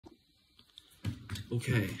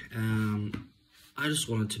Okay, I just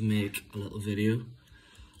wanted to make a little video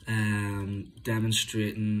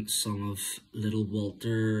demonstrating some of Little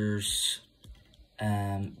Walter's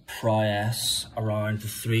prowess around the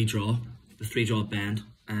three draw bend,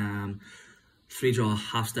 three draw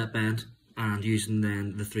half step bend, and using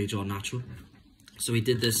then the three draw natural. So he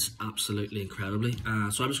did this absolutely incredibly.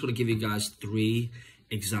 So I'm just going to give you guys 3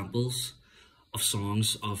 examples of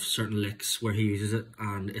songs of certain licks where he uses it,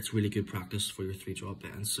 and it's really good practice for your 3 draw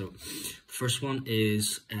bends. So the first one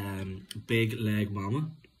is Big Leg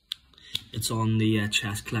Mama. It's on the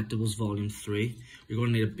Chess Collectibles Volume 3. You're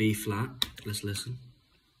going to need a B flat. Let's listen.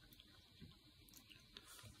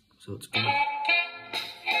 So it's gonna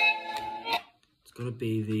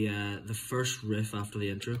be the first riff after the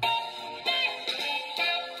intro.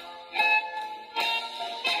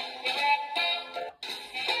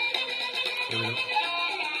 Here we go.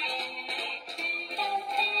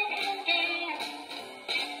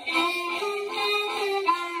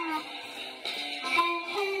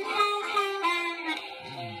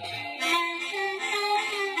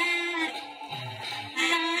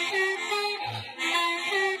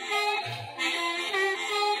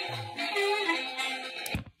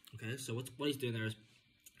 Okay, so what he's doing there is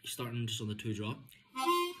he's starting just on the 2 draw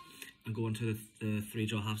and going to the 3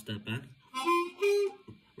 draw half step bend,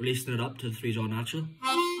 releasing it up to the 3 draw natural,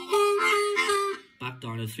 back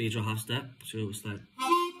down to the 3 draw half step. So it's like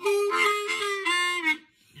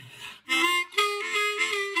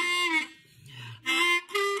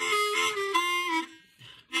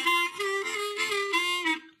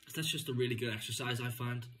that's just a really good exercise I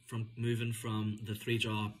find, from moving from the 3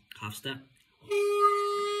 draw half step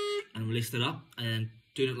and releasing it up and then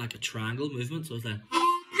doing it like a triangle movement. So it's like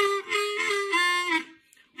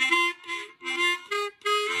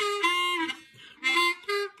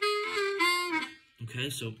okay,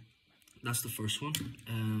 so that's the first one.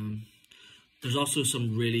 There's also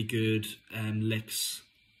some really good licks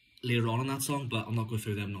later on in that song, but I'm not going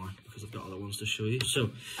through them now because I've got other ones to show you.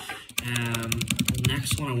 So the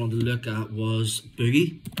next one I wanted to look at was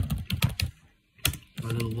Boogie by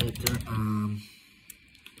Little Walter.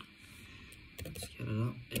 Let's get it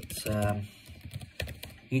up. It's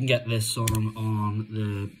you can get this song on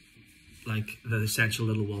the Essential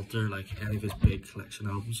Little Walter, like any of his big collection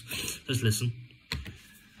albums. Just listen.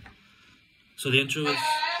 So the intro is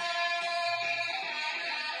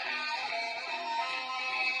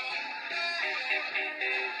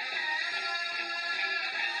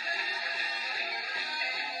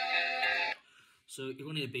so you're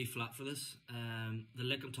going to need a B flat for this. The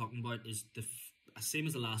lick I'm talking about is the same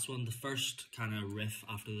as the last one, the first kind of riff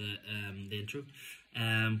after the intro.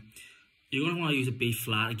 You're going to want to use a B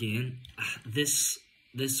flat again. This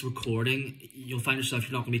recording, you'll find yourself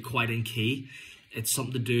you're not going to be quite in key. It's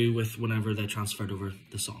something to do with whenever they transferred over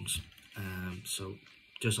the songs. So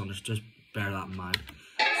just bear that in mind.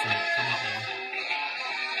 So come up there.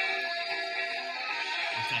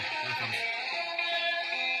 Okay, here it comes.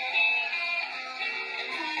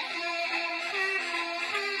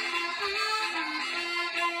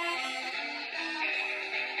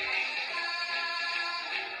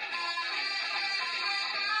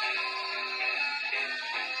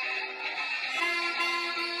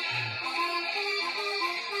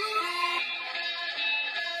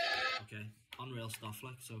 Unreal stuff,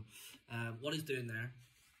 like. So what he's doing there,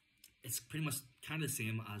 it's pretty much kind of the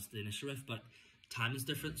same as the initial riff, but timing's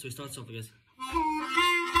different. So he starts off like this.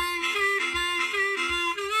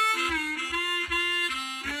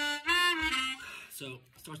 So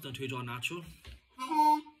starts down 2 draw natural,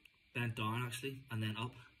 bent down actually, and then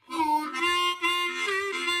up.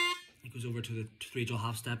 It goes over to the 3 draw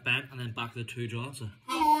half step bend, and then back to the 2 draw. So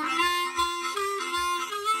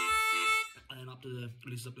up to the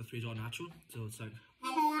release up the 3 draw natural. So it's like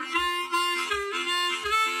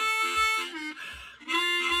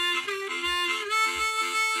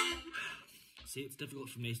see, it's difficult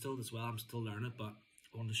for me still as well. I'm still learning it, but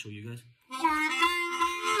I wanted to show you guys.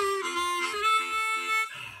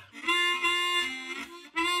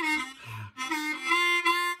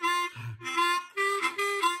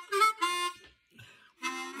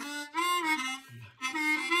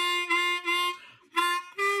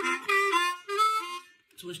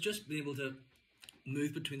 So it's just being able to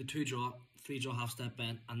move between the 2 draw, 3 draw half step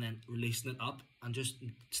bend, and then releasing it up, and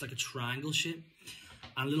it's like a triangle shape.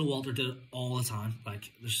 And Little Walter did it all the time.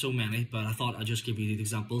 Like, there's so many, but I thought I'd just give you these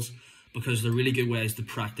examples because they're really good ways to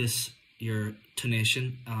practice your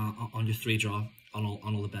tonation on your 3 draw on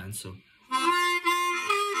all the bends. So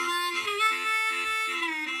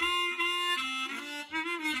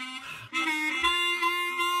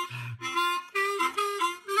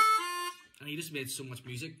he just made so much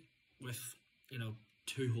music with, you know,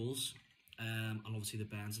 2 holes, and obviously the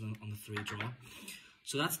bends on the 3 draw.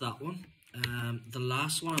 So that's that one. The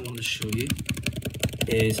last one I wanted to show you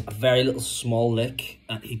is a very little small lick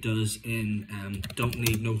that he does in Don't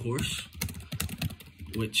Need No Horse,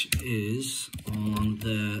 which is on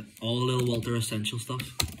the all Lil Walter Essential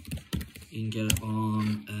stuff. You can get it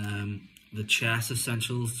on the Chess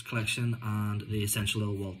Essentials collection and the Essential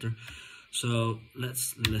Lil Walter. So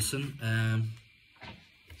let's listen.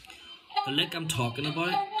 The lick I'm talking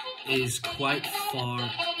about is quite far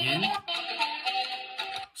in.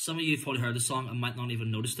 Some of you have probably heard the song and might not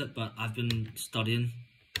even noticed it, but I've been studying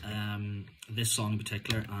this song in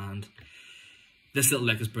particular, and this little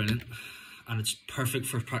lick is brilliant, and it's perfect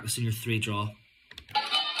for practicing your 3 draw.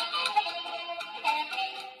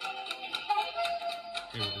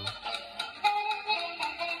 Here we go.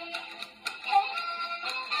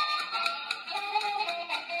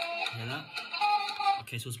 Hear that?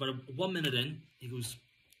 Okay, so it's about 1 minute in. He goes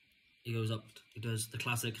up. He does the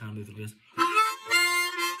classic kind of move. It goes.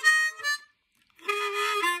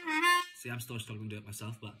 See, I'm still struggling to do it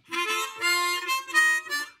myself, but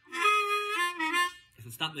if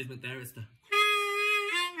it's that movement there, it's the.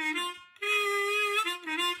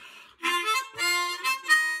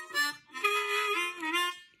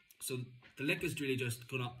 So the lick is really just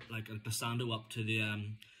going up like a glissando up to the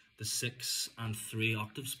 6 and 3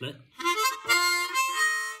 octave split,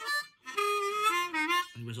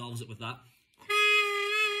 and he resolves it with that.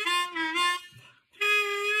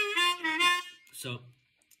 So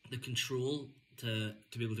the control to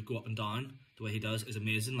be able to go up and down the way he does is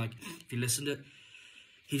amazing. Like, if you listen to it,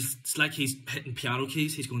 it's like he's hitting piano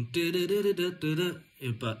keys. He's going da da da da da da.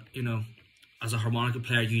 But you know, as a harmonica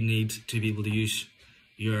player, you need to be able to use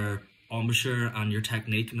your embouchure and your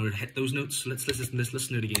technique in order to hit those notes. So let's listen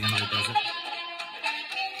to it again how he does it.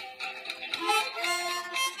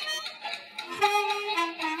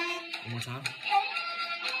 One more time.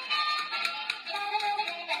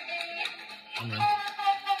 Unreal.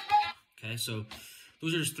 Okay, so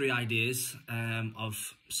those are just 3 ideas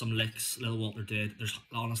of some licks Lil Walter did. There's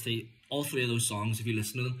honestly, all 3 of those songs, if you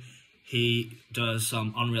listen to them, he does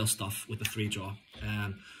some unreal stuff with the 3 draw.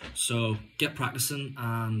 So get practicing,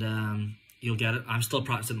 and you'll get it. I'm still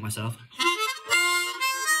practicing it myself.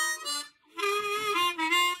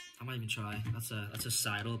 I might even try. That's a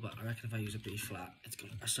sidle, but I reckon if I use a B flat, it's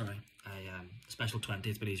good. Sorry, special 20.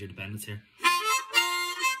 It's a bit easier to bend it here.